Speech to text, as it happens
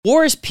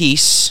War is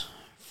peace,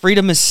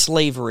 freedom is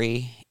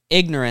slavery,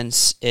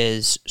 ignorance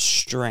is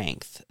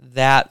strength.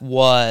 That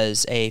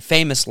was a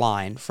famous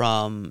line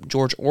from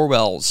George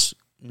Orwell's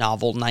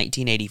novel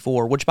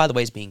 1984, which, by the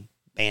way, is being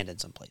banned in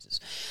some places.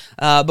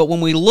 But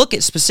when we look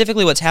at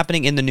specifically what's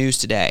happening in the news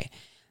today,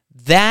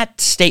 that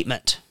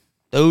statement,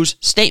 those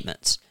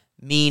statements,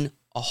 mean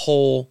a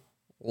whole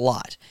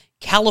lot.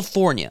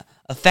 California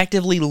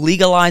effectively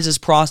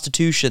legalizes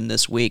prostitution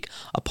this week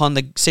upon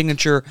the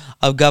signature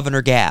of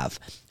Governor Gav.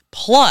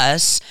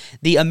 Plus,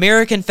 the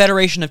American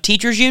Federation of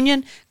Teachers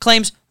Union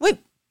claims,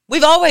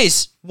 we've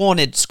always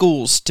wanted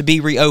schools to be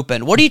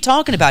reopened. What are you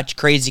talking about, you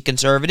crazy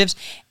conservatives?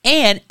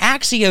 And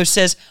Axios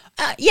says,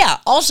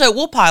 also,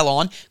 we'll pile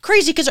on.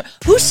 Crazy conservatives.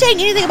 Who's saying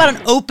anything about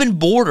an open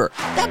border?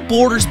 That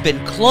border's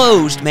been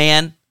closed,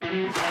 man.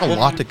 A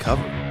lot to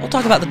cover. We'll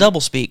talk about the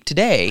doublespeak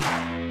today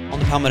on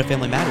the Palmetto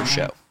Family Matters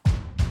show.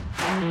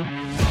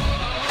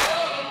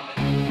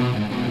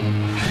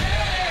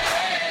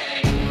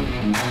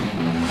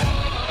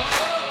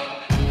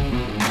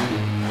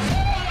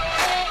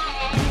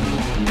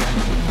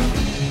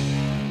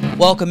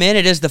 Welcome in.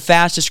 It is the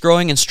fastest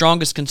growing and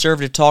strongest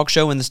conservative talk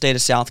show in the state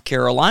of South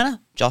Carolina.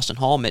 Justin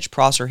Hall, Mitch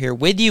Prosser here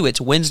with you. It's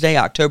Wednesday,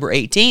 October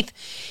 18th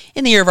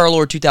in the year of our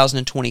Lord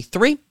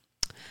 2023.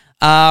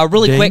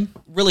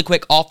 Really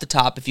quick off the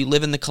top, if you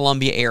live in the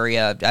Columbia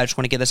area, I just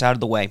want to get this out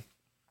of the way.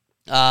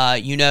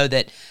 You know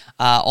that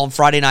on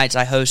Friday nights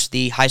I host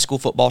the high school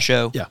football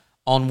show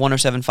on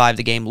 107.5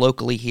 The Game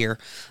locally here.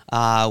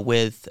 I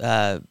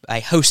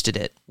hosted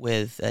it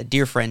with a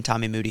dear friend,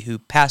 Tommy Moody, who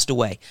passed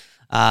away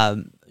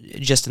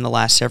just in the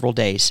last several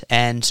days.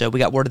 And so we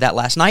got word of that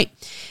last night.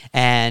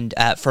 And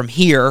from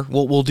here,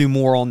 we'll do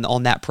more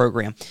on that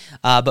program.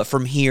 But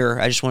from here,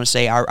 I just want to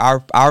say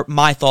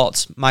my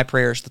thoughts, my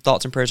prayers, the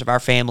thoughts and prayers of our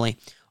family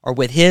are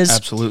with his.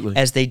 Absolutely.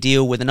 As they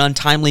deal with an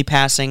untimely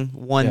passing,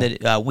 one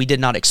that we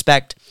did not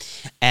expect,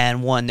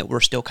 and one that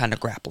we're still kind of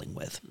grappling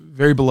with.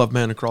 Very beloved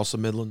man across the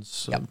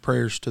Midlands.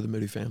 Prayers to the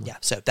Moody family. Yeah,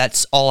 so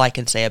that's all I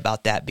can say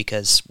about that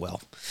because,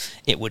 well,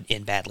 it would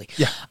end badly.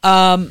 Yeah.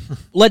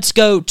 Let's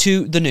go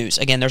to the news.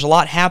 Again, there's a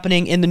lot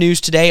happening in the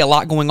news today, a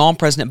lot going on.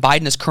 President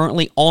Biden is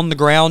currently on the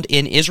ground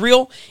in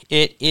Israel.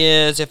 It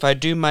is, if I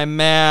do my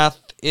math,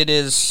 it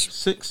is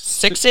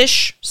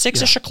six-ish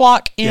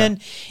o'clock in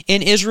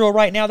Israel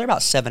right now. They're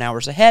about 7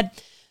 hours ahead.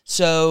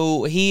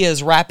 So he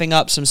is wrapping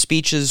up some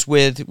speeches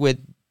with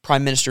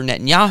Prime Minister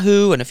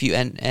Netanyahu and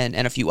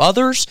a few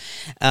others.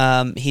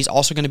 He's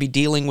also going to be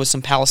dealing with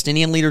some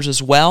Palestinian leaders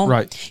as well.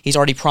 Right. He's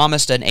already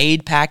promised an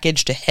aid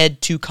package to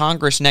head to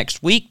Congress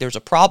next week. There's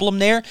a problem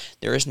there.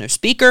 There is no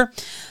speaker.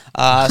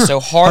 So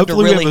hard to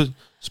really... we have a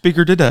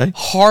speaker today.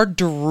 Hard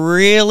to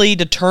really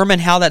determine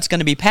how that's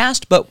going to be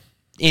passed, but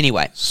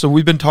anyway. So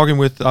we've been talking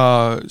with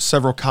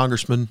several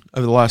congressmen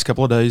over the last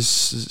couple of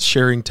days,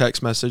 sharing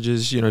text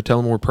messages, telling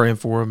them we're praying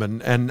for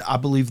them. And I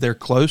believe they're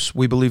close.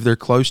 We believe they're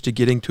close to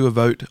getting to a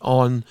vote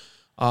on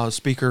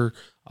Speaker,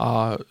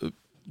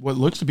 what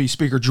looks to be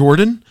Speaker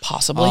Jordan.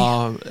 Possibly.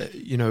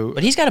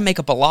 But he's got to make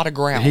up a lot of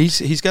ground.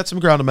 He's got some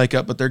ground to make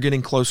up, but they're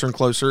getting closer and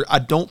closer. I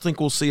don't think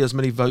we'll see as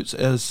many votes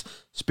as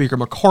Speaker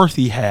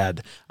McCarthy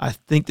had. I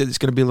think that it's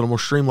going to be a little more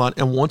streamlined.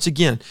 And once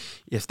again,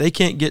 if they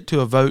can't get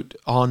to a vote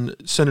on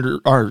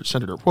Speaker,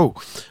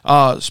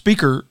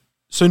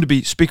 soon to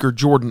be Speaker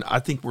Jordan, I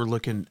think we're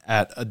looking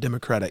at a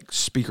Democratic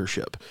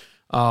speakership.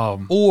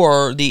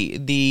 Or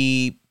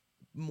the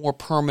more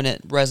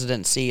permanent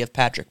residency of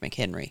Patrick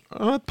McHenry.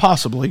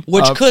 Possibly.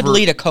 Which could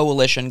lead a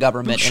coalition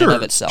government in and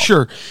of itself.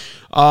 Sure.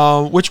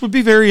 Which would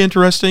be very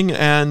interesting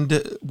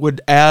and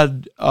would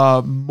add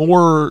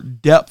more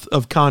depth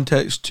of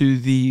context to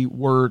the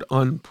word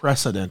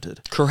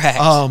unprecedented. Correct,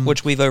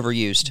 which we've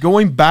overused.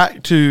 Going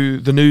back to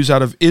the news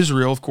out of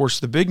Israel, of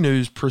course, the big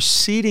news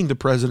preceding the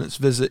president's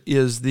visit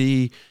is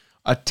the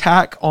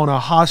attack on a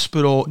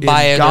hospital in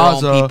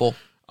Gaza. Their own people.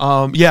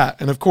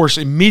 And of course,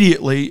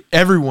 immediately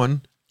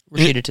everyone...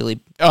 Rashida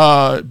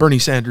Tlaib. Bernie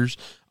Sanders,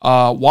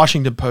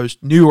 Washington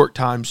Post, New York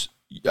Times,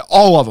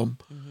 all of them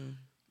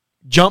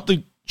jump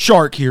the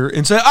shark here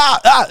and say,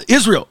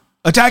 Israel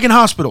attacking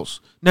hospitals.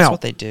 Now, that's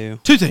what they do.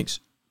 Two things.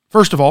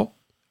 First of all,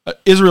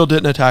 Israel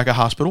didn't attack a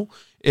hospital.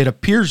 It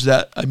appears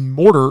that a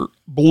mortar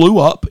blew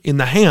up in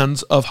the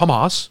hands of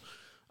Hamas.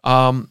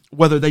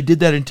 Whether they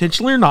did that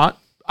intentionally or not,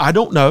 I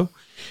don't know.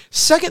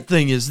 Second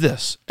thing is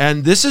this,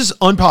 and this is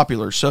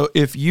unpopular, so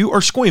if you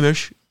are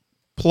squeamish,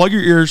 plug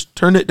your ears,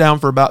 turn it down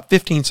for about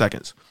 15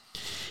 seconds.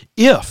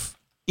 If,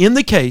 in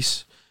the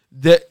case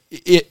that,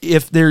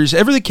 if there's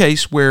ever the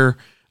case where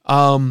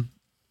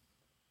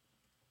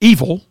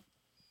evil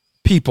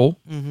people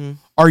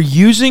are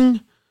using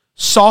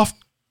soft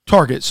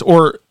targets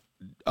or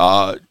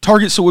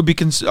targets that would be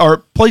or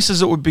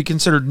places that would be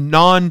considered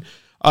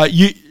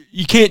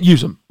you can't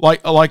use them,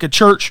 like a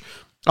church,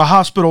 a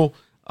hospital,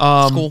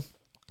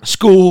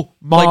 school,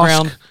 mosque,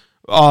 playground.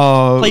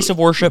 Place of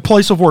worship,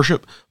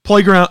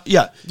 playground.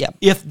 Yeah.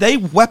 If they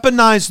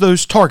weaponize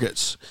those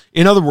targets,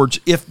 in other words,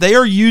 if they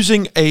are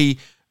using a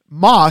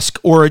mosque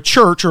or a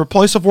church or a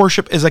place of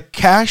worship as a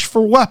cache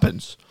for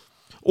weapons,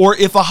 or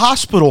if a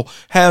hospital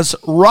has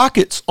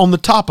rockets on the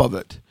top of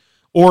it,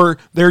 or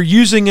they're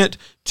using it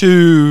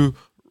to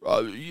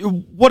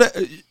and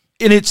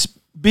it's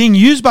being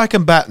used by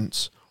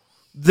combatants,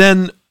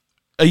 then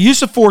a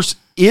use of force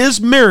is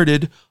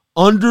merited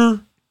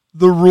under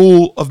the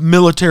rule of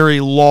military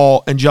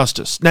law and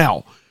justice.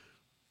 Now,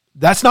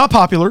 that's not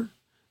popular.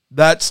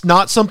 That's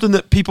not something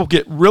that people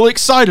get really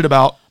excited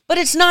about. But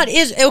it's not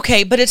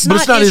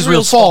Israel's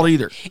Israel's fault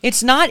either.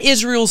 It's not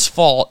Israel's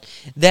fault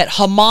that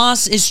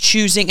Hamas is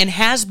choosing and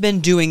has been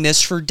doing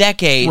this for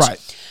decades,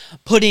 Right.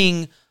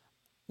 putting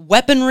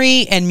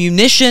weaponry and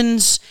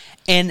munitions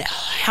and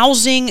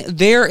housing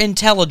their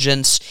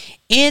intelligence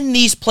in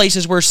these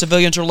places where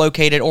civilians are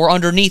located or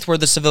underneath where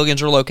the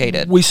civilians are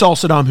located. We saw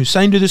Saddam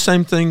Hussein do the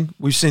same thing.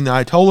 We've seen the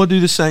Ayatollah do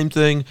the same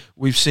thing.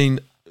 We've seen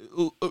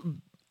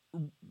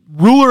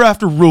ruler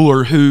after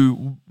ruler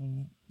who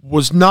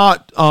was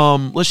not,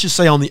 let's just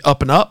say, on the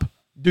up and up,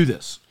 do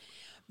this.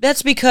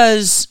 That's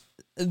because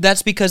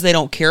they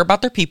don't care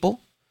about their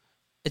people.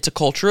 It's a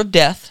culture of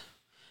death.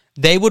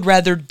 They would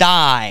rather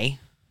die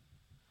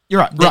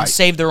You're right, than right.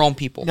 save their own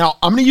people. Now,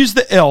 I'm going to use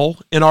the L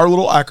in our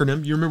little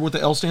acronym. You remember what the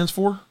L stands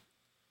for?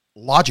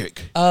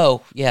 Logic.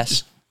 Oh,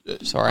 yes.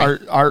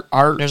 Sorry.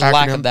 Our There's a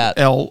lack of that.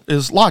 L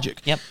is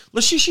logic. Yep.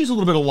 Let's just use a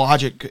little bit of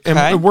logic, and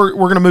Okay. we're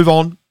going to move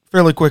on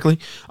fairly quickly.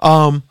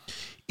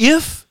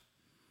 If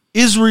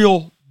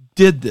Israel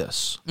did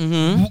this,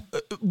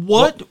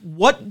 what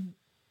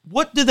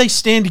do they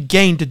stand to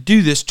gain to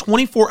do this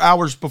 24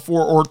 hours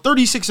before or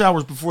 36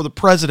 hours before the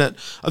president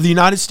of the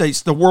United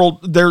States, the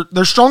world,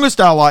 their strongest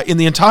ally in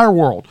the entire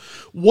world?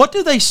 What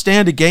do they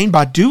stand to gain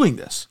by doing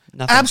this?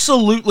 Nothing.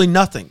 Absolutely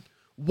nothing.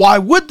 Why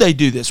would they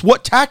do this?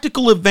 What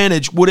tactical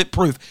advantage would it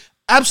prove?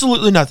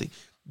 Absolutely nothing.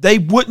 They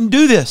wouldn't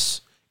do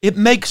this. It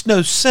makes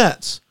no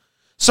sense.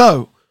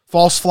 So,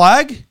 false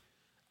flag,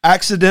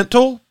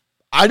 accidental,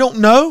 I don't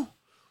know,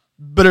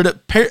 but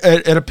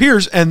it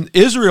appears, and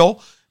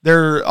Israel,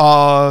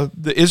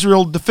 the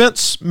Israel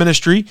Defense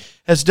Ministry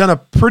has done a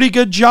pretty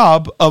good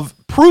job of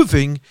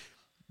proving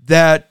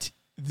that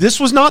this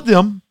was not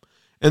them,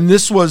 and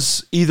this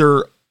was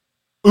either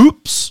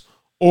oops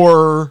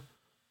or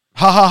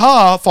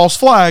false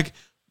flag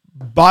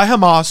by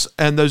Hamas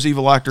and those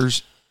evil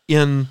actors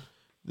in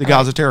the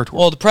Gaza territory.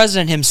 Well, the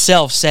president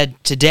himself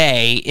said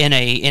today in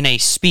a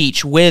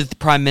speech with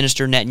Prime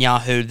Minister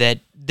Netanyahu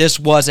that this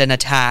was an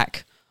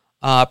attack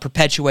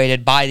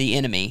perpetuated by the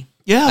enemy.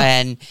 Yeah.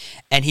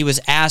 And he was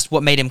asked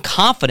what made him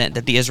confident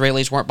that the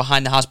Israelis weren't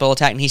behind the hospital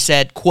attack, and he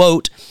said,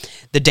 quote,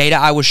 "The data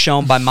I was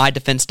shown by my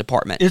Defense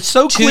Department." It's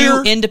so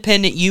clear. 2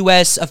 independent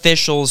U.S.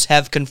 officials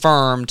have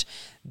confirmed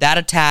that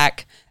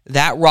attack,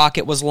 that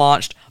rocket was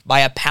launched by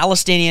a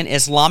Palestinian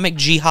Islamic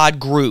Jihad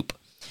group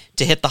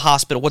to hit the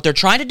hospital. What they're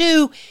trying to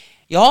do,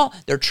 y'all,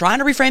 they're trying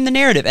to reframe the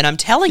narrative. And I'm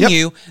telling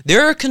you,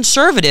 there are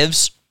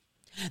conservatives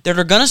that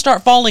are going to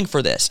start falling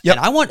for this. Yep.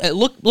 And I want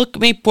look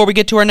at me before we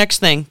get to our next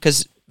thing,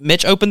 because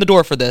Mitch opened the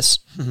door for this,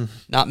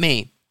 not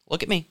me.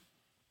 Look at me.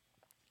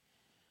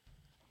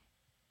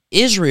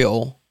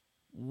 Israel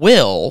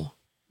will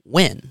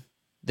win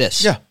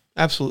this. Yeah,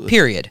 absolutely.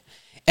 Period.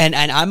 And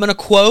I'm going to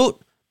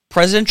quote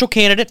presidential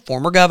candidate,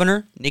 former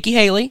governor Nikki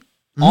Haley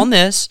on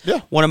this.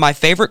 Yeah. One of my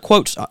favorite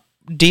quotes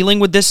dealing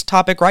with this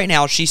topic right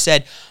now. She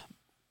said,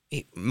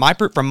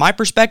 from my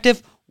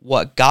perspective,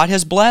 what God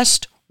has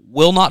blessed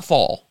will not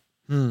fall.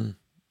 He's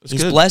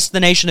good. blessed the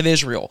nation of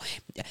Israel.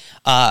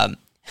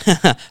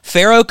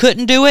 Pharaoh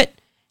couldn't do it.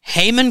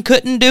 Haman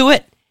couldn't do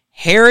it.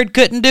 Herod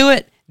couldn't do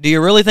it. Do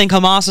you really think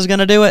Hamas is going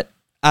to do it?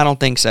 I don't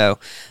think so.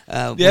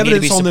 We need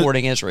to be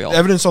supporting Israel. The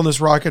evidence on this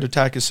rocket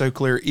attack is so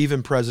clear,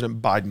 even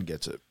President Biden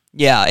gets it.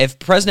 Yeah, if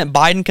President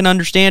Biden can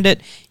understand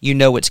it, you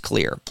know it's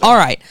clear. All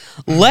right,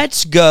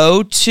 let's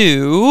go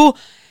to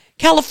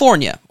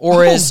California,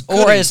 or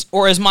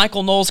as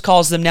Michael Knowles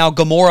calls them now,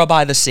 Gomorrah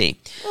by the Sea.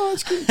 Oh,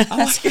 that's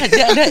good.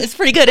 It's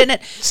pretty good, isn't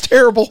it? It's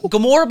terrible.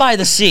 Gomorrah by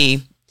the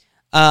Sea,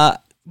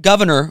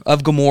 governor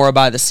of Gomorrah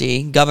by the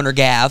Sea, Governor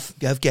Gav,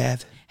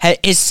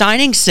 is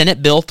signing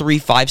Senate Bill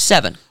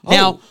 357.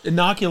 Now,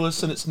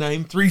 innocuous in its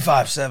name,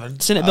 357.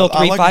 Senate Bill 357,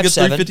 I like a good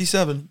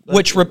 357.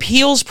 which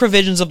repeals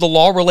provisions of the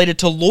law related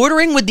to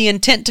loitering with the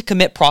intent to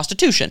commit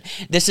prostitution.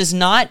 This is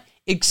not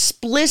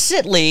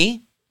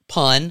explicitly,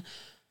 pun,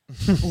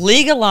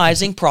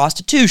 legalizing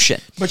prostitution.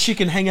 But he or she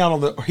can hang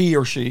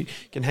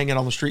out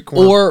on the street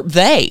corner. Or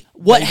they.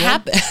 What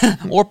happens,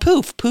 or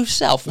poof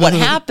self. What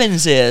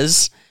happens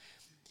is,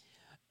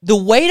 the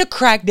way to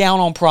crack down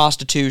on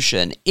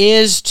prostitution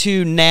is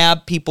to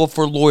nab people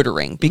for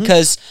loitering,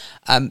 because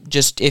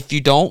just if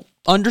you don't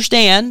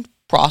understand,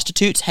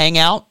 prostitutes hang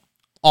out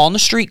on the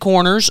street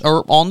corners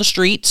or on the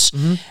streets.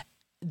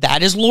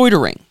 That is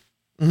loitering.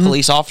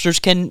 Police officers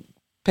can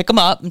pick them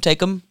up and take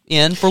them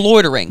in for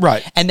loitering.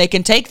 Right. And they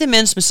can take them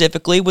in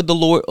specifically with the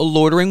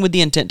loitering with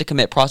the intent to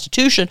commit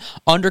prostitution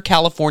under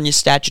California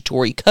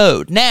statutory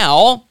code.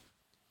 Now,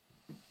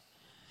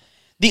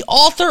 the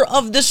author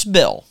of this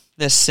bill,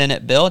 this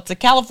Senate bill, it's a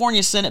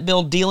California Senate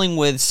bill dealing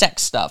with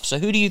sex stuff. So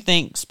who do you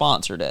think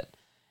sponsored it?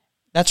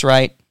 That's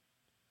right.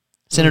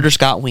 Senator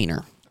Scott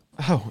Wiener.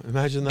 Oh,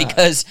 imagine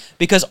that.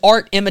 Because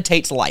art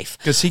imitates life.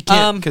 Because he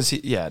can't.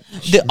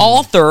 The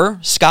author,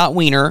 Scott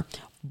Wiener,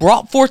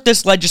 brought forth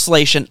this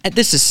legislation, and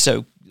this is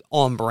so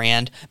on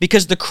brand,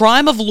 because the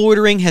crime of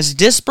loitering has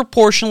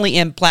disproportionately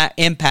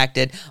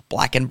impacted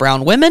black and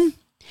brown women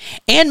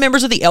and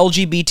members of the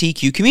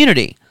LGBTQ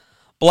community.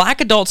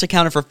 Black adults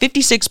accounted for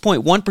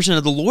 56.1%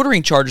 of the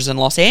loitering charges in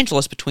Los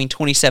Angeles between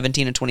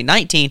 2017 and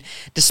 2019,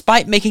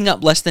 despite making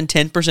up less than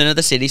 10% of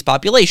the city's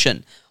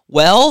population.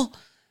 Well,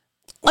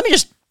 let me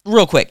just,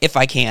 real quick, if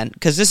I can,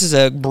 because this is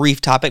a brief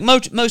topic.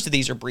 Most of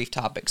these are brief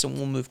topics, and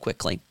we'll move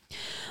quickly.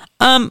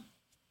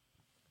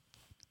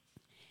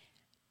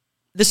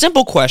 The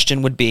simple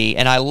question would be,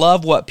 and I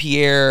love what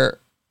Pierre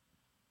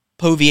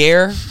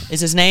Poilievre is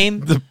his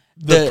name.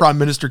 The prime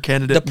minister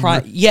candidate.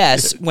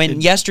 Yes,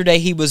 when yesterday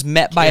he was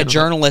met by a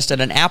journalist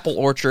at an apple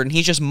orchard, and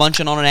he's just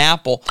munching on an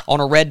apple, on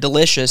a Red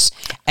Delicious,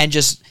 and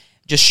just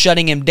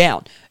shutting him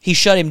down. He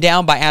shut him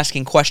down by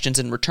asking questions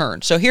in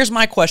return. So here's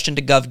my question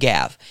to Gov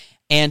Gav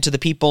and to the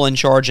people in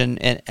charge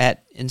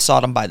in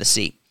Sodom by the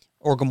Sea,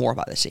 or Gomorrah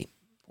by the Sea,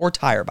 or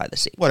Tyre by the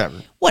Sea. Whatever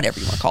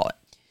you want to call it.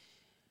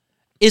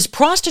 Is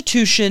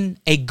prostitution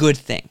a good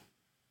thing?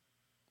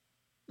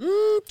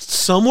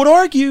 Some would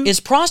argue. Is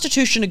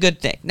prostitution a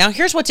good thing? Now,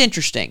 here's what's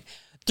interesting.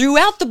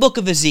 Throughout the book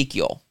of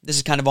Ezekiel, this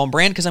is kind of on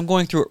brand because I'm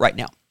going through it right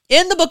now.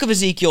 In the book of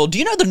Ezekiel, do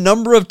you know the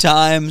number of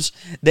times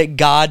that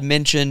God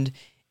mentioned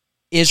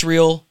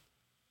Israel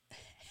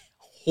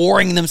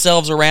whoring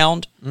themselves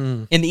around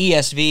in the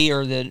ESV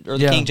or the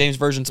King James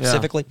Version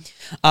specifically?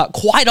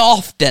 Quite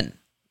often.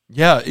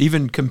 Yeah,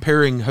 even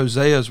comparing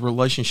Hosea's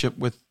relationship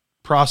with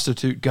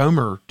prostitute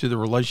Gomer to the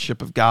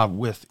relationship of God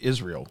with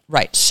Israel.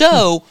 Right.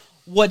 So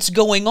what's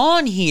going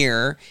on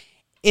here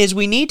is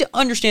we need to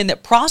understand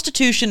that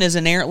prostitution is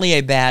inherently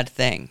a bad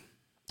thing.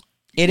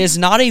 It is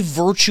not a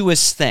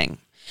virtuous thing.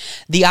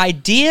 The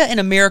idea in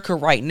America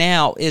right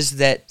now is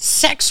that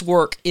sex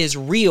work is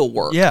real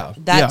work.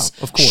 That's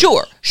of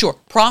course. Sure.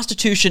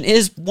 Prostitution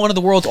is one of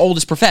the world's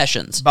oldest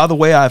professions. By the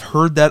way, I've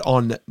heard that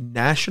on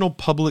National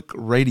Public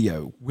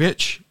Radio,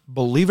 which,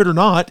 believe it or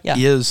not,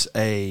 is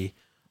a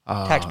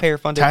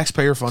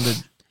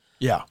taxpayer-funded.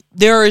 Yeah.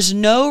 There is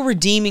no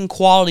redeeming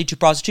quality to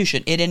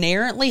prostitution. It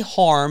inherently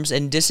harms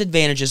and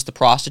disadvantages the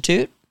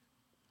prostitute,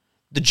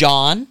 the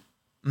John,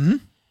 the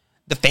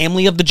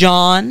family of the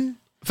John,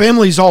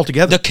 families all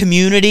together, the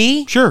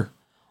community. Sure.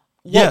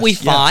 What we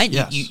find,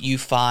 you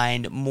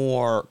find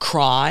more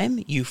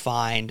crime. You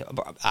find,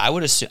 I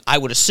would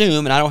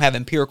assume, and I don't have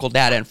empirical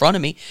data in front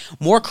of me,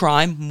 more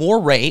crime, more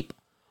rape,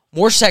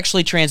 more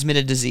sexually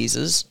transmitted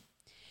diseases,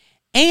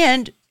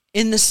 and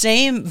in the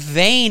same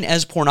vein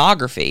as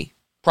pornography,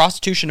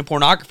 prostitution and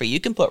pornography, you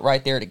can put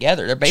right there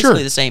together. They're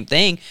basically the same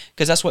thing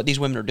because that's what these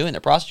women are doing.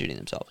 They're prostituting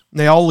themselves.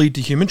 They all lead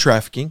to human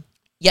trafficking.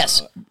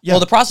 Yes.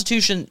 Well, the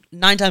prostitution,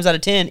 9 times out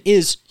of 10,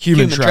 is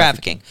human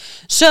trafficking.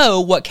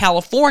 So what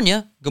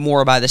California,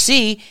 Gomorrah by the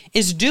Sea,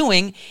 is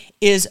doing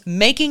is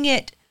making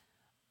it,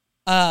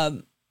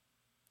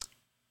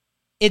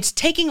 it's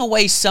taking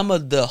away some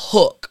of the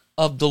hook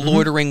of the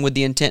loitering with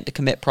the intent to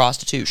commit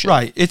prostitution.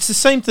 Right. It's the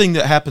same thing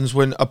that happens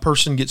when a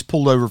person gets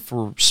pulled over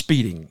for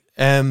speeding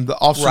and the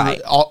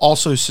officer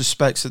also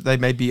suspects that they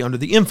may be under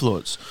the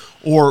influence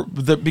or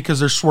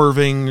because they're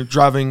swerving,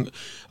 driving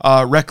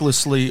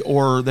recklessly,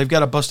 or they've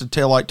got a busted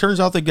taillight. Turns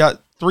out they've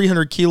got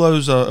 300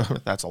 kilos.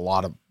 That's a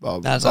lot of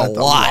that's a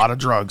lot of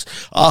drugs.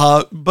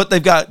 But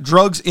they've got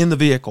drugs in the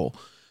vehicle.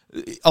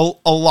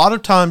 A lot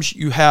of times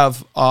you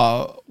have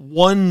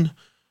one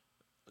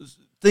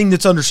thing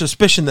that's under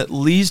suspicion that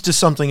leads to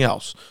something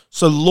else.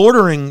 So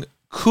loitering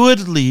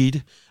could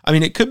lead,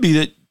 it could be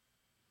that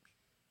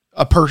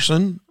a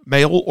person,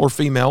 male or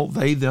female,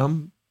 they,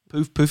 them,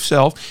 poof,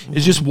 self,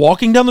 is just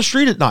walking down the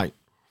street at night.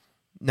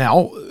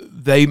 Now,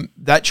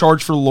 that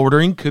charge for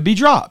loitering could be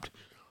dropped.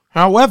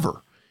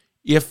 However,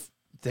 if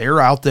they're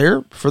out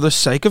there for the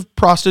sake of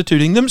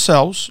prostituting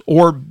themselves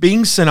or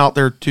being sent out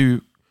there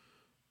to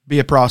be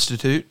a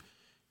prostitute,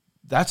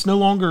 that's no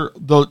longer,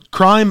 the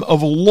crime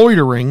of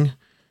loitering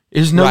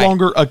is no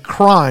longer a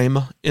crime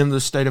in the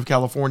state of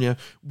California,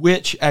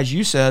 which, as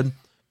you said,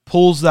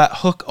 pulls that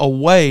hook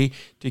away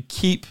to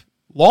keep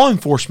law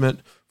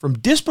enforcement from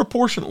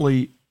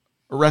disproportionately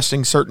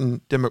arresting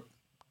certain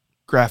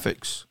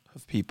demographics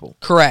of people.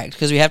 Correct,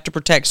 because we have to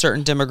protect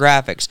certain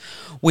demographics.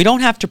 We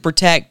don't have to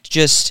protect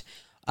just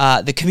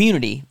the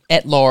community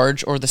at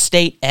large or the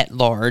state at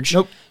large.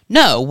 Nope.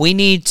 No, we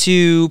need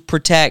to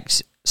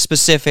protect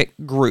specific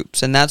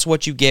groups, and that's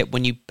what you get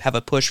when you have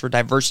a push for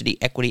diversity,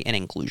 equity, and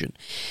inclusion.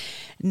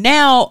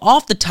 Now,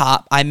 off the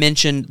top, I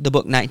mentioned the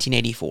book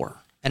 1984,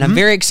 and I'm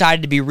very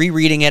excited to be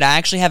rereading it. I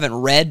actually haven't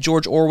read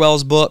George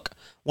Orwell's book,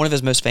 one of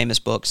his most famous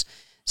books,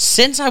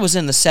 since I was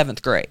in the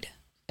 7th grade.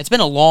 It's been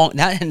a long,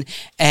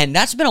 and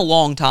that's been a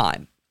long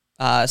time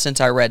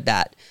since I read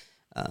that.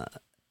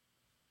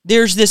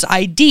 There's this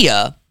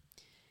idea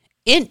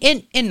in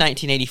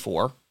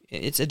 1984.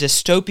 It's a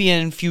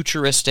dystopian,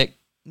 futuristic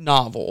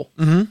novel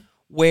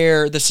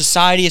where the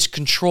society is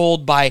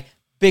controlled by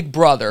Big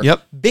Brother.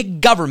 Yep.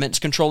 Big government's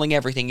controlling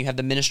everything. You have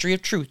the Ministry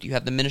of Truth. You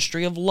have the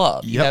Ministry of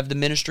Love. You have the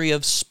Ministry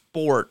of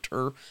Sport,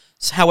 or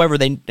however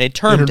they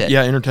termed it.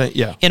 Yeah,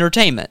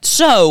 entertainment.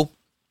 So,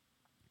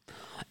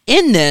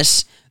 in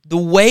this, the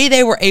way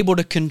they were able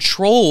to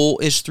control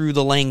is through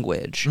the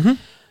language. Mm-hmm.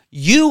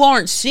 You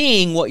aren't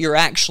seeing what you're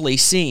actually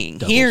seeing.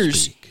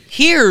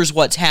 Here's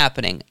what's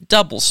happening.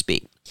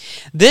 Doublespeak.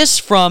 This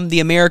from the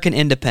American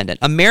Independent.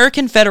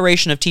 American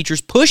Federation of Teachers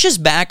pushes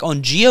back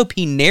on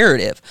GOP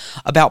narrative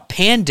about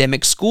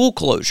pandemic school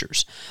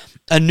closures.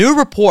 A new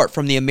report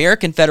from the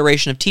American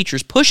Federation of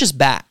Teachers pushes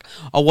back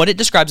on what it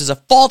describes as a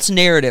false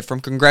narrative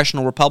from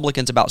congressional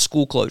Republicans about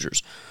school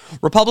closures.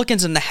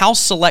 Republicans in the House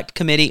Select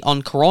Committee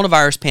on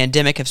Coronavirus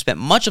Pandemic have spent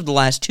much of the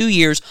last 2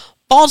 years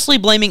falsely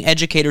blaming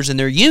educators and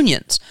their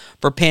unions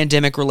for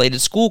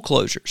pandemic-related school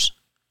closures.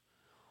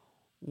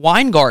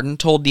 Weingarten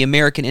told the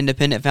American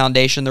Independent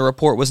Foundation the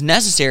report was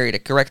necessary to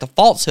correct the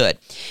falsehood.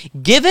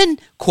 Given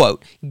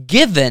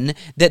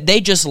that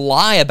they just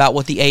lie about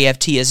what the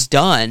AFT has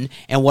done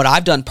and what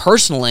I've done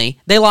personally,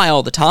 they lie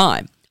all the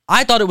time.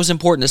 I thought it was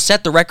important to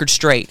set the record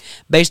straight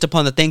based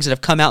upon the things that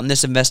have come out in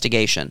this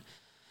investigation.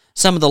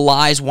 Some of the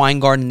lies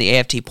Weingarten and the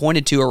AFT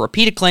pointed to are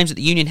repeated claims that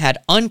the union had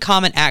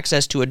uncommon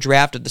access to a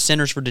draft of the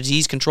Centers for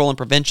Disease Control and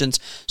Prevention's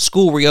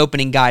school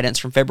reopening guidance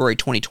from February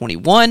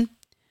 2021.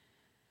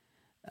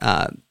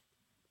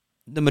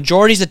 The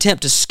majority's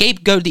attempt to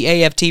scapegoat the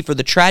AFT for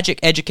the tragic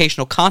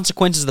educational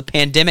consequences of the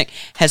pandemic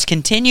has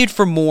continued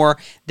for more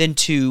than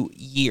 2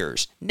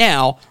 years.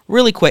 Now,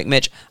 really quick,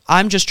 Mitch,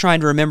 I'm just trying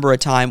to remember a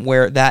time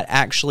where that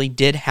actually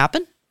did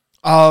happen.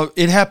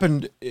 It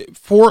happened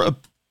for a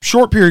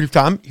short period of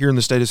time here in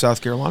the state of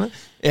South Carolina.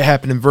 It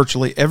happened in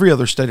virtually every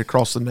other state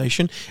across the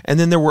nation. And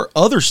then there were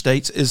other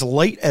states as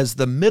late as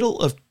the middle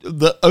of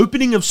the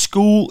opening of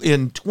school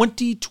in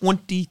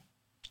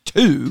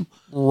 2022.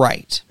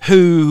 Right.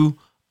 Who,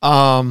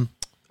 and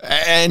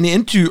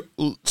into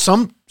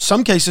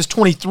some cases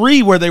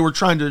 23, where they were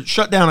trying to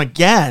shut down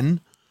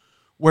again,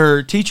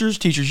 where teachers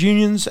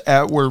unions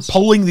were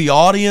polling the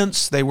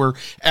audience. They were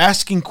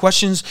asking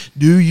questions.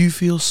 Do you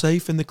feel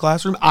safe in the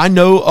classroom? I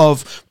know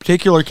of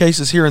particular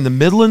cases here in the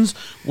Midlands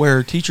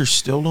where teachers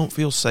still don't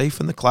feel safe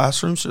in the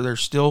classroom, so they're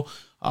still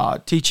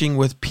teaching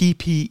with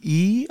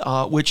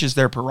PPE, which is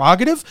their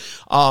prerogative.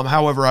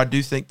 However, I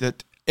do think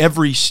that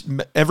every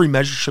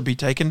measure should be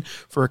taken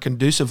for a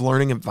conducive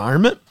learning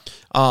environment.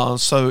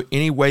 So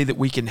any way that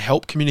we can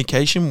help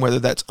communication, whether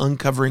that's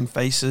uncovering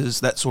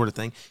faces, that sort of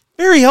thing,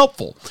 very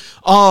helpful.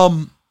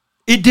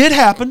 It did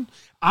happen.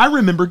 I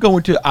remember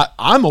going to,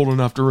 I'm old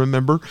enough to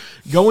remember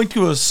going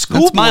to a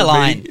school That's my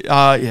line. meeting.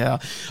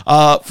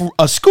 For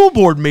a school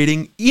board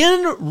meeting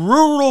in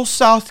rural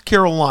South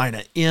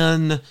Carolina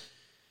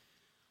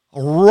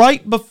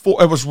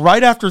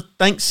right after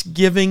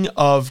Thanksgiving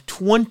of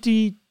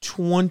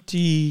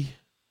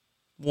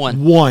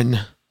 2021,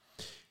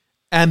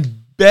 and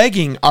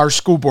begging our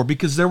school board,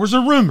 because there was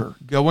a rumor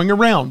going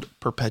around,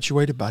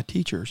 perpetuated by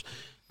teachers.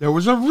 There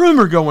was a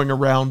rumor going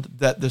around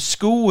that the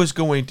school was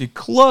going to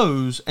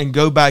close and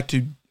go back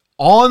to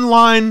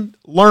online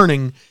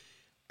learning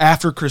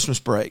after Christmas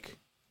break.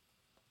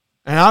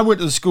 And I went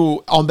to the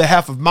school on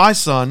behalf of my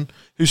son,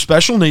 who's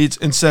special needs,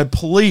 and said,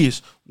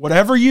 please,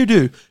 whatever you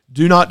do,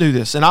 do not do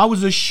this. And I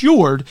was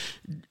assured,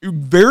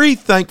 very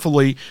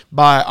thankfully,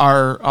 by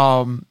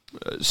our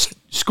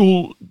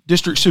school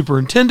district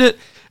superintendent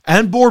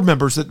and board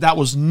members that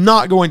was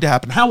not going to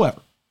happen.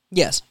 However,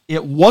 yes,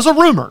 it was a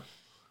rumor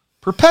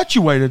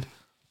perpetuated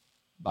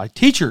by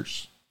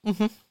teachers.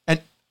 Mm-hmm.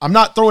 And I'm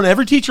not throwing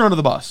every teacher under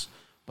the bus,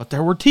 but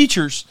there were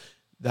teachers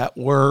that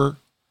were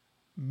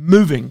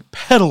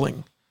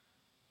peddling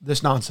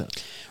this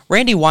nonsense.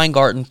 Randy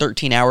Weingarten,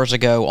 13 hours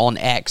ago on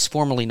X,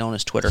 formerly known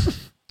as Twitter.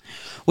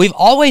 We've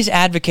always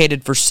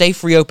advocated for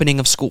safe reopening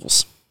of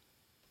schools.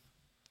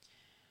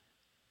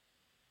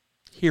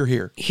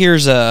 Hear.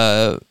 Here's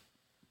a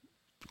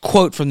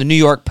quote from the New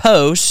York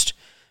Post,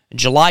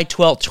 July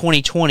 12th,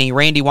 2020.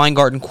 Randy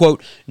Weingarten,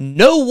 quote,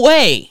 "No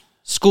way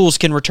schools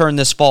can return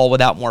this fall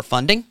without more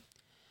funding."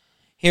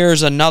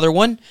 Here's another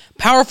one.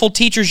 Powerful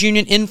teachers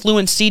union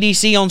influence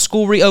CDC on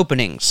school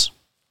reopenings.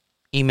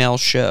 Emails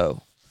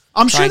show.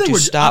 I'm sure they were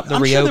stop the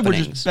reopenings. Sure they were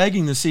just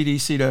begging the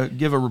CDC to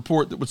give a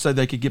report that would say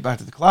they could get back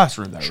to the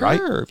classroom, though, right?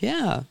 Sure.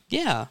 Yeah.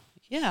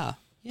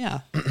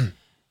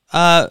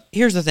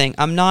 Here's the thing.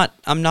 I'm not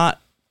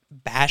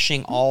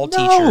bashing all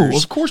teachers. No,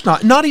 of course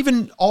not. Not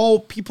even all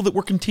people that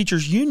work in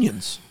teachers'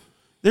 unions.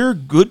 There are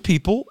good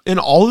people in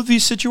all of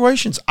these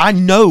situations. I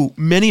know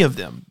many of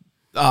them.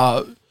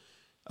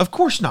 Of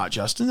course not,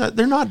 Justin.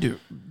 They're not due.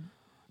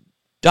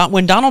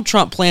 When Donald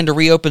Trump planned to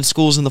reopen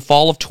schools in the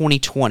fall of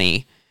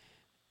 2020,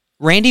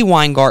 Randy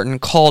Weingarten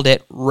called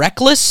it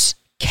reckless,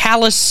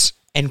 callous,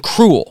 and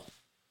cruel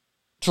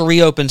to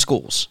reopen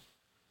schools.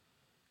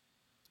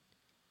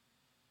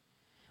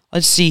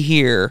 Let's see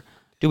here.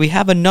 Do we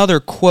have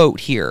another quote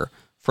here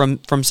from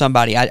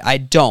somebody? I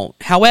don't.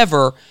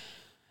 However,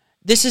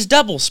 this is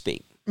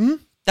doublespeak.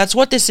 Mm-hmm. That's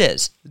what this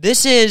is.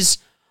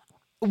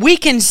 We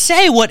can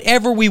say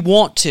whatever we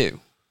want to.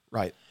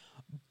 Right.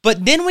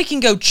 But then we can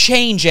go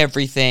change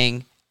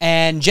everything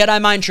and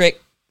Jedi mind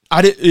trick.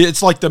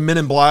 It's like the Men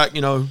in Black,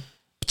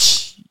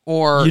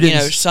 Or,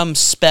 some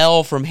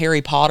spell from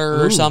Harry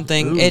Potter or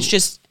something. It's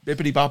just...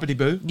 Bippity boppity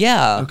boo?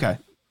 Yeah. Okay.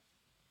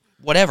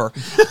 Whatever.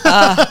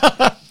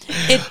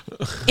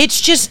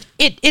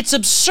 It's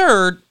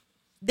absurd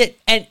that...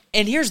 And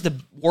here's the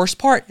worst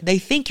part. They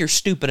think you're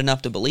stupid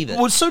enough to believe it.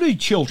 Well, so do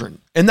children.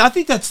 And I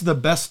think that's the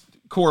best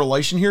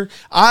correlation here.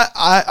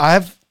 I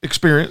have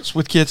experience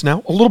with kids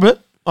now, a little bit.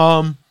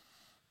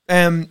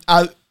 And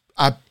I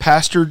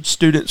pastored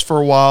students for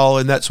a while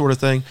and that sort of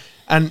thing.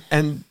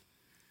 And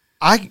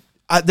I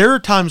there are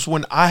times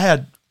when I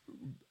had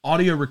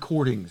audio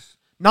recordings,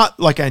 not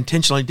like I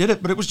intentionally did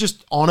it, but it was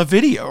just on a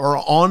video or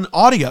on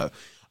audio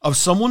of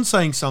someone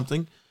saying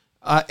something.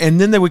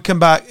 And then they would come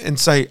back and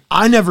say,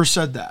 I never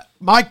said that.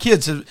 My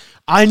kids,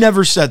 I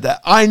never said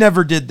that. I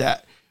never did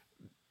that.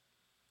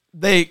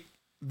 They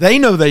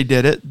know they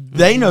did it.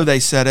 They know they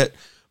said it.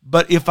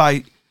 But if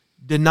I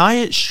deny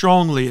it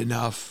strongly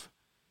enough,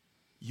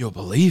 you'll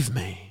believe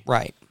me.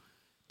 Right.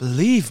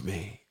 Believe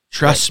me.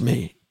 Trust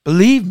me.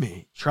 Believe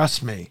me.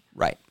 Trust me.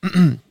 Right.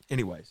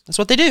 Anyways. That's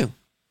what they do.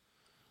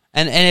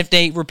 And if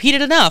they repeat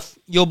it enough,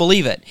 you'll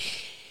believe it.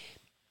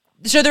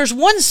 So there's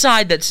one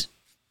side that's,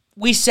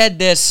 we said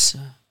this,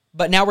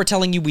 but now we're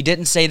telling you we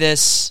didn't say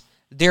this,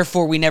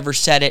 therefore we never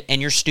said it,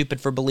 and you're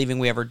stupid for believing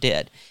we ever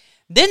did.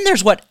 Then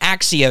there's what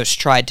Axios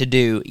tried to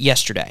do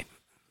yesterday.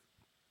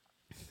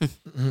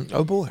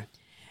 Oh, boy.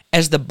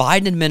 As the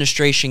Biden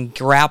administration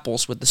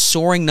grapples with the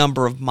soaring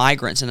number of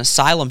migrants and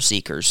asylum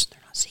seekers,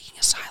 they're not seeking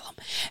asylum,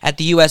 at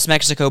the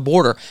U.S.-Mexico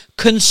border,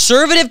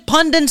 conservative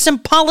pundits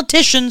and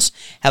politicians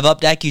have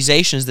upped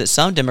accusations that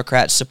some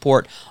Democrats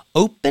support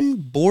open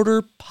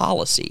border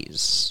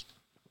policies.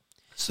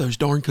 It's those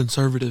darn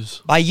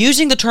conservatives. By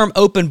using the term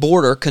open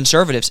border,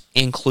 conservatives,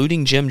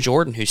 including Jim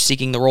Jordan, who's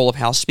seeking the role of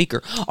House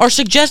Speaker, are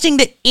suggesting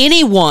that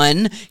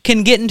anyone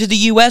can get into the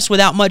U.S.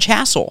 without much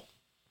hassle.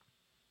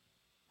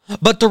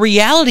 But the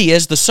reality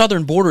is the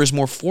southern border is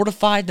more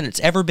fortified than it's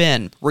ever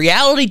been.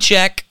 Reality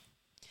check.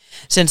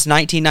 Since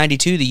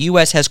 1992, the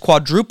U.S. has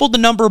quadrupled the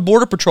number of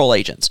Border Patrol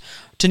agents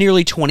to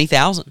nearly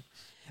 20,000.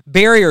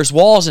 Barriers,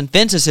 walls, and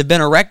fences have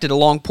been erected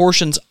along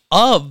portions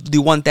of the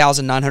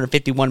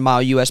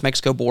 1,951-mile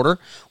U.S.-Mexico border.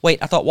 Wait,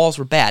 I thought walls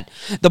were bad.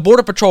 The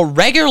Border Patrol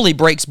regularly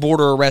breaks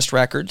border arrest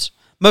records.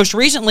 Most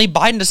recently,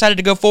 Biden decided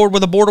to go forward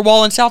with a border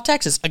wall in South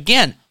Texas.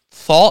 Again,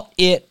 thought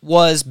it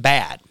was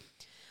bad.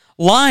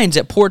 Lines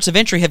at ports of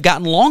entry have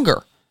gotten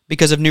longer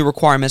because of new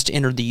requirements to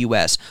enter the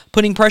U.S.,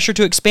 putting pressure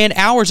to expand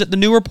hours at the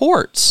newer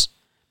ports.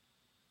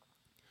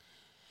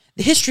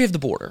 The history of the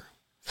border.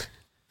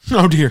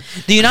 Oh, dear.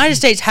 The United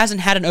States hasn't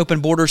had an open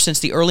border since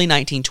the early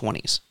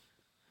 1920s,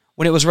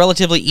 when it was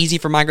relatively easy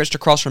for migrants to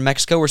cross from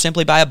Mexico or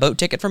simply buy a boat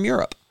ticket from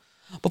Europe.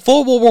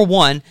 Before World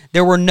War I,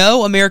 there were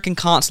no American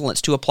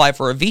consulates to apply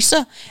for a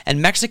visa,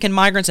 and Mexican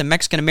migrants and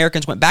Mexican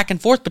Americans went back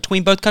and forth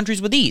between both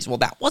countries with ease. Well,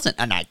 that wasn't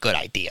a good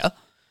idea.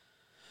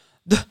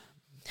 The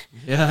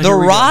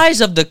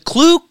rise of the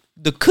Ku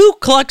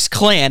Klux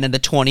Klan in the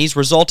 1920s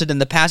resulted in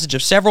the passage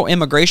of several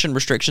immigration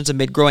restrictions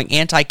amid growing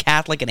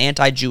anti-Catholic and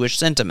anti-Jewish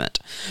sentiment.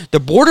 The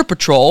Border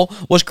Patrol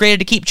was created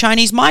to keep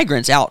Chinese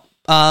migrants out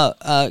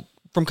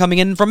from coming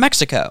in from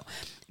Mexico.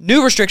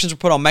 New restrictions were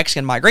put on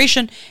Mexican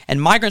migration,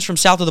 and migrants from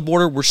south of the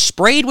border were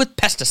sprayed with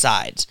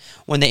pesticides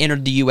when they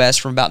entered the U.S.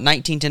 from about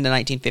 1910 to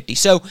 1950.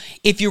 So,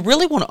 if you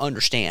really want to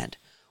understand,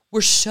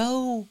 we're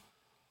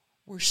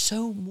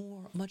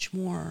much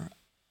more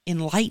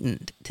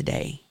enlightened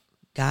today,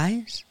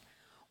 guys.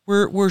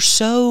 We're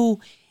so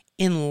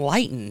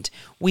enlightened.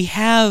 We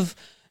have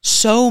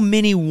so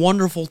many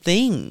wonderful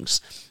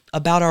things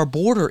about our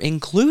border,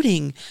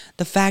 including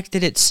the fact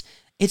that it's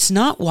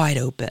not wide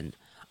open.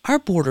 Our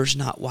border's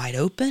not wide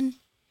open.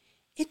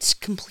 It's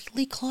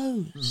completely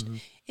closed. Mm-hmm.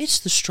 It's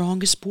the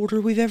strongest border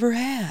we've ever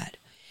had.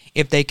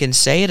 If they can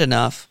say it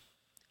enough,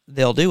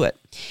 they'll do it.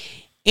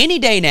 Any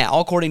day now,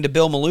 according to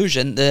Bill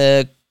Malhusian,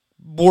 the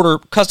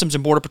Customs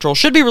and Border Patrol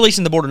should be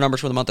releasing the border numbers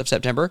for the month of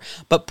September,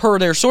 but per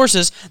their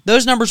sources,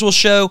 those numbers will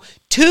show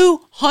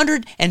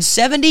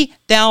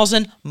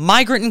 270,000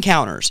 migrant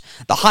encounters,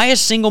 the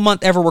highest single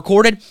month ever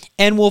recorded,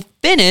 and will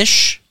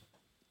finish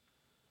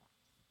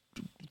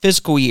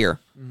fiscal year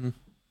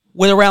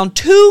with around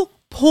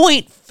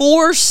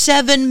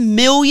 2.47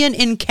 million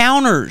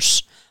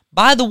encounters.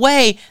 By the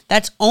way,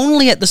 that's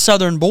only at the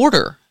southern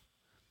border.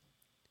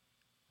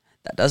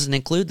 That doesn't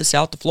include the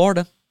south of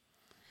Florida.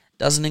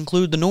 Doesn't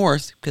include the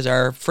north, because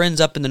our friends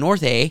up in the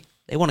north, they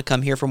want to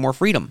come here for more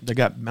freedom. They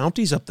got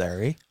Mounties up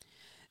there, eh?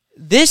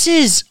 This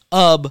is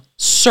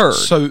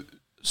absurd.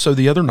 So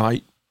the other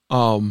night,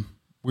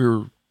 we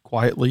were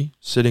quietly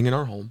sitting in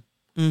our home,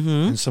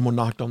 and someone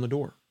knocked on the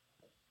door.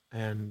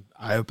 And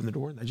I opened the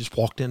door, and they just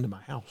walked into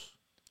my house.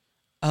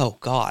 Oh,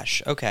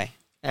 gosh. Okay.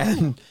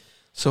 And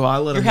so I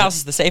let Your house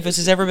is the safest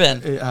it's ever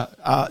been.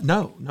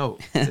 No.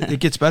 It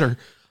gets better.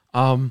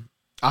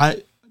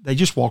 They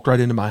just walked right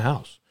into my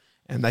house,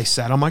 and they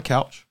sat on my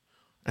couch,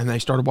 and they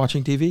started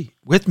watching TV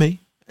with me.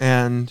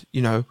 And,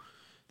 the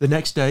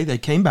next day they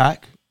came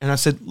back, And I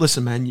said,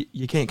 listen, man,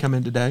 you can't come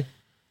in today.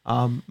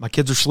 My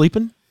kids are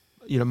sleeping.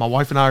 My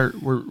wife and I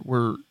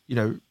we're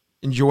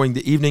enjoying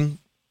the evening.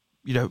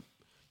 You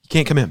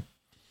can't come in.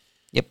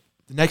 Yep.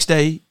 The next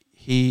day,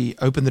 he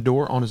opened the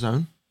door on his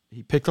own.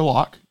 He picked a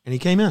lock, and he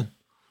came in.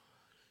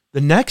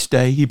 The next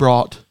day, he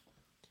brought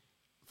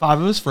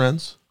 5 of his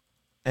friends,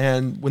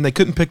 and when they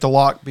couldn't pick the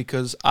lock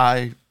because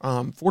I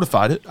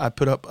fortified it, I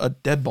put up a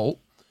deadbolt.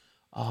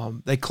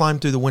 They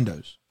climbed through the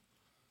windows.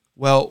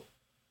 Well,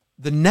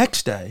 the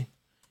next day,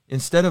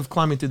 instead of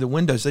climbing through the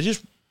windows, they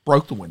just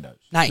broke the windows.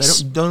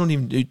 Nice. They don't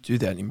even do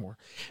that anymore.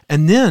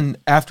 And then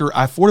after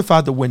I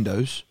fortified the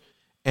windows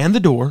and the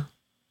door,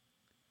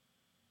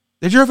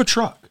 they drove a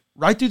truck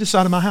right through the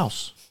side of my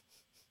house.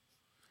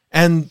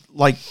 And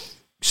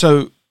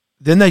so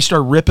then they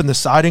started ripping the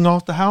siding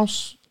off the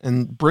house,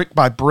 and brick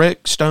by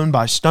brick, stone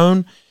by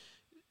stone.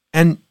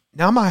 And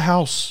now my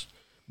house,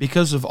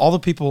 because of all the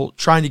people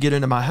trying to get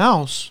into my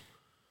house,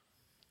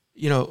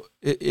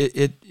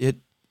 it's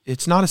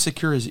not as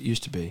secure as it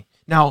used to be.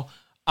 Now,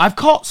 I've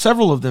caught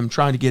several of them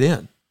trying to get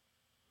in,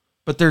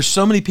 but there's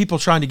so many people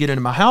trying to get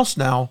into my house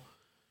now,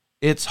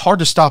 it's hard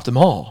to stop them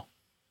all.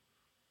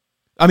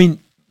 I mean,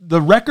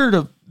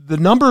 the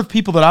number of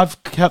people that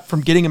I've kept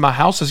from getting in my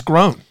house has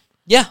grown.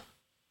 Yeah.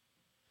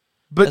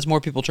 But as more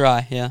people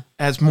try, yeah.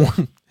 As more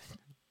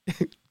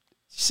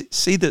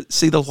see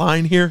the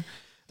line here?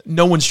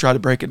 No one's trying to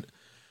break it.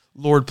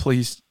 Lord,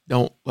 please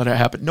don't let it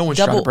happen. No one's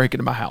trying to break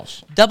into my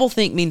house.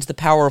 Doublethink means the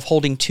power of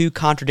holding 2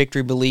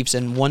 contradictory beliefs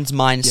in one's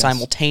mind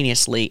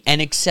simultaneously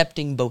and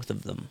accepting both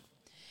of them.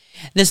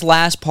 This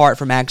last part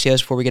from Axios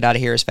before we get out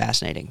of here is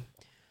fascinating.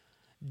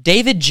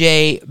 David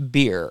J.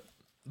 Beyer,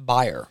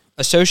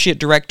 Associate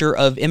Director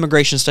of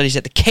Immigration Studies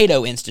at the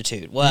Cato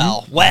Institute.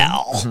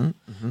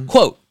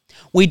 Quote,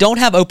 "We don't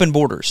have open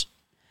borders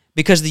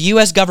because the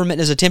U.S.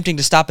 government is attempting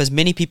to stop as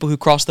many people who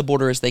cross the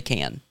border as they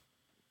can."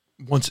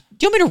 Do you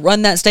want me to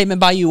run that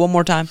statement by you one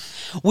more time?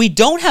 We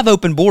don't have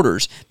open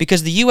borders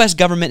because the U.S.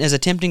 government is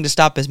attempting to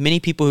stop as many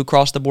people who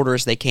cross the border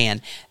as they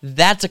can.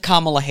 That's a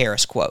Kamala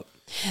Harris quote.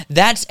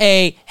 That's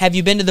a, have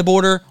you been to the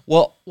border?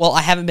 Well,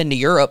 I haven't been to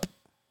Europe.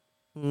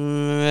 I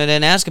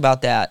didn't ask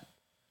about that.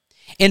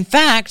 In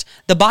fact,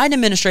 the Biden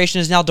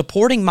administration is now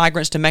deporting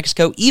migrants to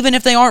Mexico even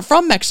if they aren't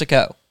from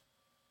Mexico.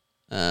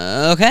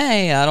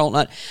 Okay, I don't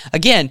know.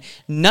 Again,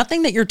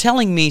 nothing that you're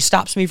telling me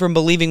stops me from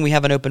believing we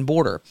have an open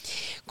border.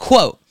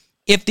 Quote,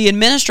 "If the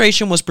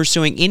administration was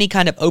pursuing any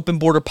kind of open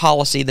border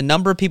policy, the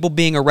number of people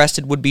being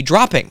arrested would be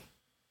dropping."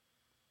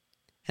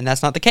 And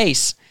that's not the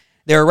case.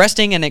 They're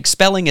arresting and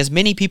expelling as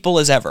many people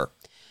as ever.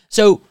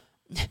 So,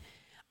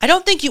 I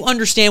don't think you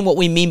understand what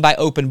we mean by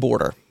open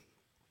border.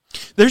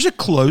 There's a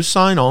close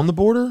sign on the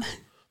border,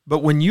 but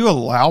when you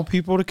allow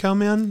people to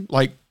come in,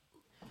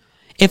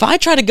 if I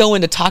try to go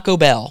into Taco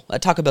Bell,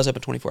 Taco Bell's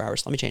open 24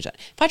 hours, let me change that.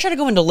 If I try to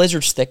go into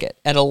Lizard's Thicket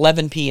at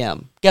 11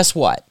 p.m., guess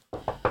what?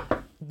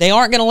 They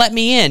aren't going to let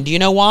me in. Do you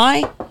know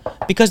why?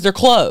 Because they're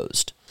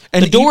closed.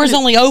 And the door is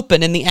only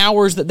open in the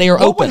hours that they are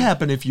open. What would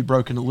happen if you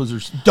broke into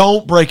Lizard's?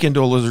 Don't break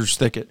into a Lizard's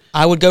Thicket.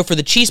 I would go for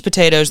the cheese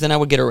potatoes, then I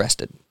would get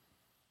arrested.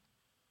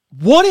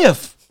 What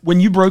if, when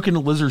you broke into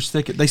Lizard's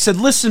Thicket, they said,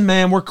 "Listen,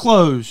 man, we're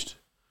closed.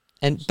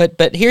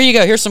 But here you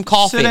go. Here's some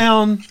coffee. Sit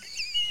down,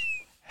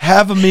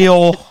 have a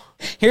meal.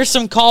 Here's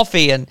some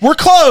coffee and we're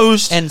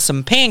closed. And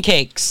some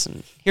pancakes.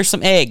 And here's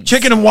some eggs,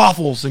 chicken and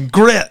waffles and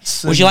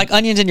grits. Would you like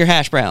onions in your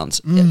hash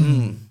browns?"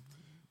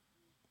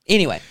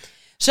 Anyway,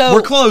 so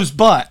we're closed,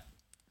 but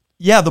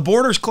the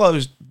border's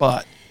closed,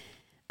 but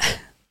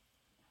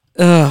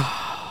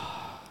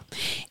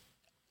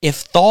if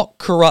thought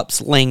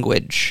corrupts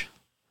language,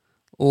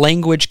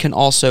 language can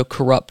also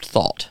corrupt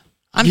thought.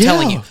 I'm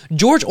telling you,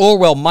 George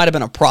Orwell might have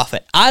been a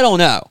prophet. I don't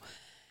know.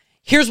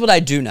 Here's what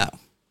I do know.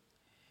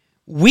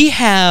 We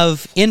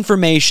have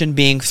information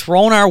being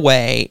thrown our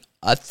way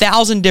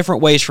 1,000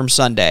 different ways from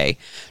Sunday,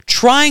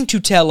 trying to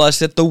tell us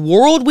that the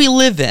world we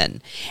live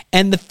in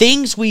and the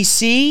things we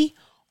see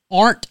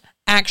aren't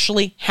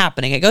actually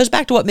happening. It goes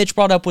back to what Mitch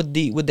brought up with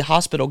the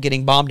hospital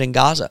getting bombed in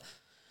Gaza.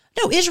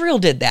 No, Israel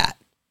did that.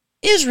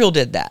 Israel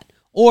did that.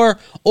 Or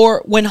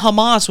when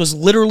Hamas was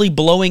literally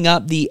blowing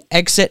up the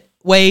exit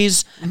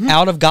ways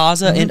out of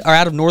Gaza or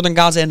out of northern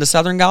Gaza into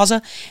southern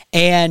Gaza,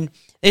 and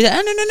they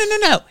said,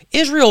 no.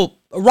 Israel,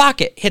 a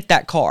rocket hit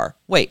that car.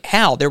 Wait,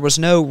 how? There was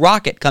no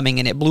rocket coming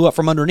in. It blew up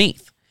from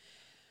underneath.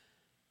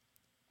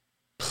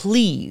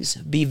 Please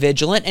be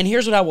vigilant. And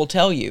here's what I will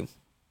tell you.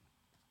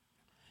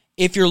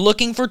 If you're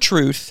looking for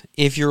truth,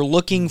 if you're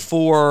looking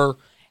for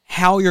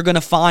how you're going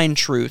to find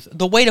truth,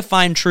 the way to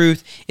find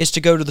truth is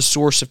to go to the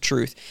source of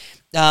truth.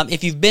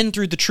 If you've been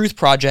through the Truth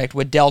Project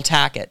with Del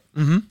Tackett,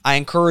 I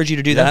encourage you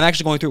to do that. I'm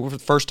actually going through it for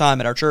the first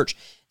time at our church.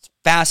 It's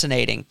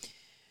fascinating.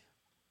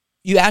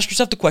 You ask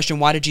yourself the question,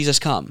 why did Jesus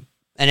come?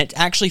 And it's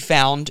actually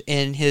found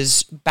in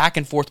his back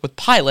and forth with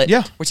Pilate,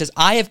 where it says,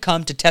 "I have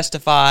come to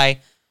testify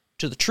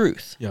to the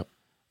truth." Yep.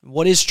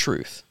 What is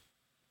truth?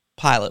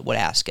 Pilate would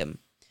ask him.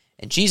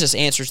 And Jesus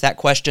answers that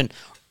question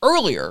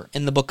earlier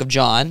in the book of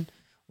John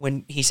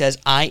when he says,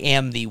 "I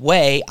am the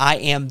way, I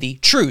am the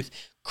truth."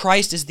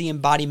 Christ is the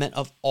embodiment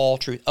of all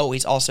truth. Oh,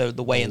 he's also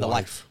the way and the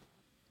life.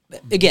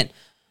 Again,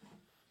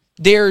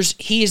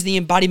 he is the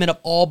embodiment of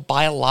all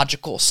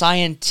biological,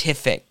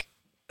 scientific,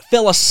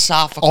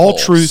 philosophical, all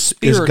truth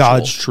spiritual, is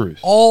God's truth.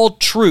 All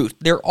truth.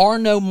 There are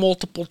no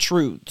multiple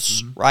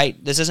truths,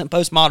 right? This isn't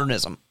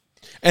postmodernism.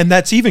 And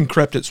that's even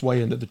crept its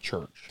way into the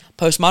church.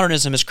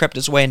 Postmodernism has crept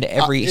its way into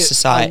every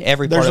society,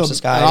 every part of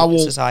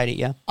society.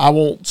 Yeah, I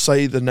won't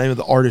say the name of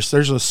the artist.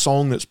 There's a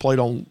song that's played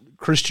on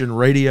Christian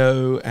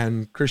radio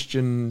and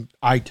Christian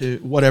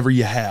iTunes, whatever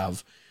you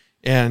have,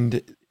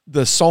 and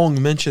the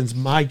song mentions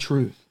my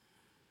truth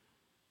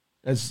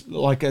as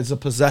a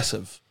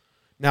possessive.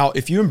 Now,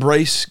 if you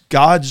embrace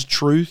God's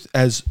truth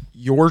as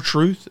your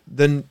truth,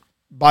 then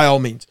by all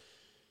means,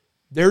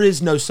 there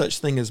is no such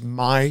thing as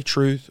my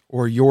truth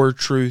or your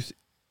truth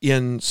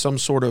in some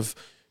sort of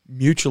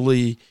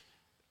mutually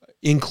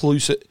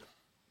inclusive.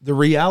 The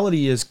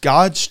reality is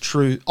God's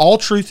truth. All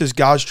truth is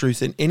God's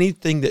truth, and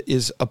anything that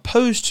is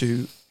opposed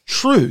to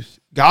truth,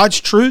 God's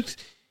truth,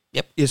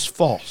 is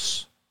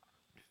false.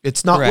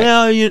 It's not. Correct.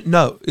 Well,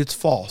 no, it's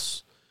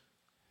false.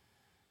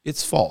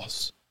 It's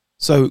false.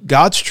 So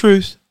God's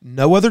truth,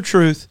 no other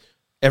truth.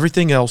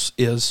 Everything else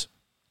is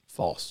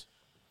false.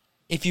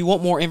 If you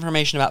want more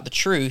information about the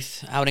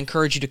truth, I would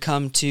encourage you to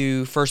come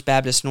to First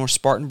Baptist North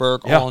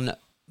Spartanburg on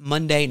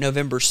Monday,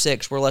 November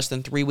 6th. We're less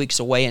than 3 weeks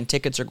away, and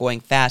tickets are going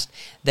fast.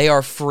 They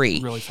are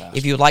free. Really fast.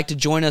 If you would like to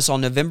join us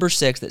on November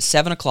 6th at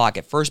 7 o'clock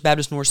at First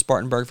Baptist North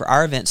Spartanburg for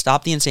our event,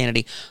 Stop the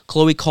Insanity,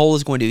 Chloe Cole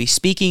is going to be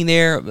speaking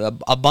there.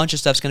 A bunch of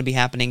stuff's going to be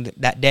happening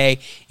that day,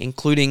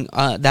 including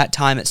that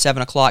time at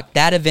 7 o'clock.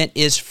 That event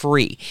is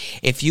free.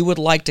 If you would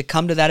like to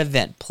come to that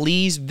event,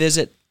 please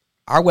visit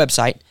our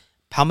website,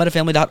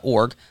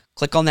 palmettafamily.org.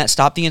 Click on that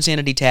Stop the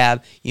Insanity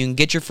tab. You can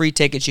get your free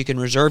tickets. You can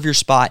reserve your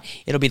spot.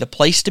 It'll be the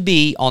place to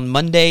be on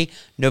Monday,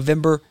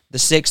 November the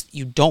 6th.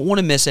 You don't want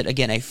to miss it.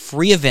 Again, a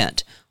free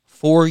event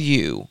for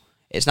you.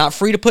 It's not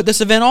free to put this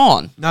event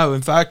on. No,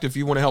 in fact, if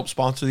you want to help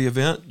sponsor the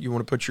event, you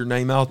want to put your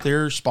name out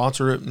there,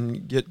 sponsor it,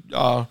 and get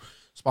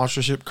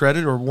sponsorship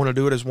credit, or want to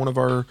do it as one of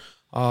our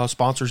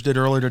sponsors did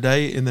earlier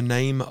today in the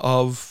name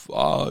of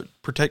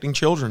protecting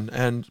children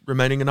and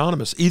remaining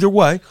anonymous. Either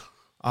way,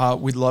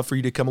 we'd love for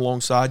you to come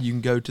alongside. You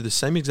can go to the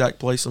same exact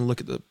place and look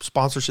at the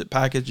sponsorship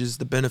packages,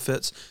 the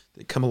benefits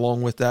that come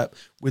along with that.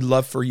 We'd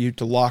love for you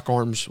to lock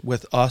arms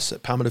with us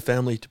at Palmetto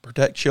Family to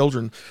protect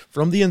children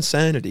from the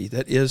insanity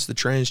that is the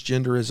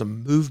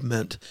transgenderism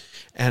movement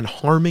and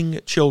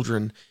harming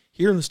children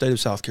here in the state of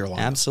South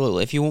Carolina.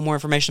 Absolutely. If you want more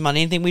information about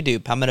anything we do,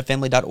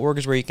 palmettafamily.org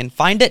is where you can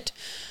find it.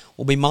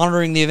 We'll be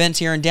monitoring the events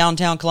here in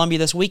downtown Columbia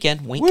this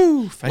weekend. Wink.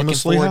 Woo,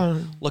 famously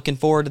looking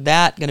forward to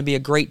that. Going to be a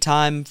great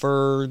time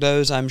for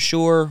those, I'm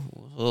sure.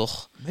 Ugh.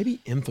 Maybe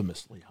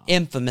infamously hot.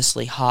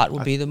 Infamously hot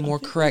would be the more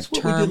correct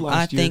term.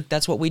 I year. think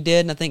that's what we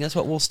did, and I think that's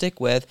what we'll stick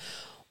with.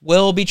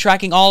 We'll be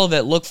tracking all of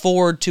it. Look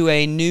forward to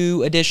a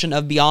new edition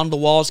of Beyond the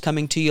Walls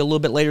coming to you a little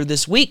bit later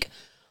this week.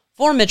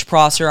 For Mitch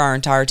Prosser, our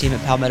entire team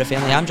at Palmetto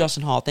Family, I'm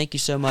Justin Hall. Thank you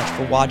so much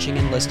for watching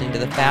and listening to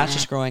the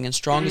fastest growing and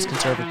strongest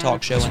conservative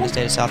talk show in the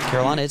state of South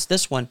Carolina. It's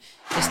this one.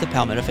 It's the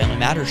Palmetto Family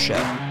Matters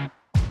Show.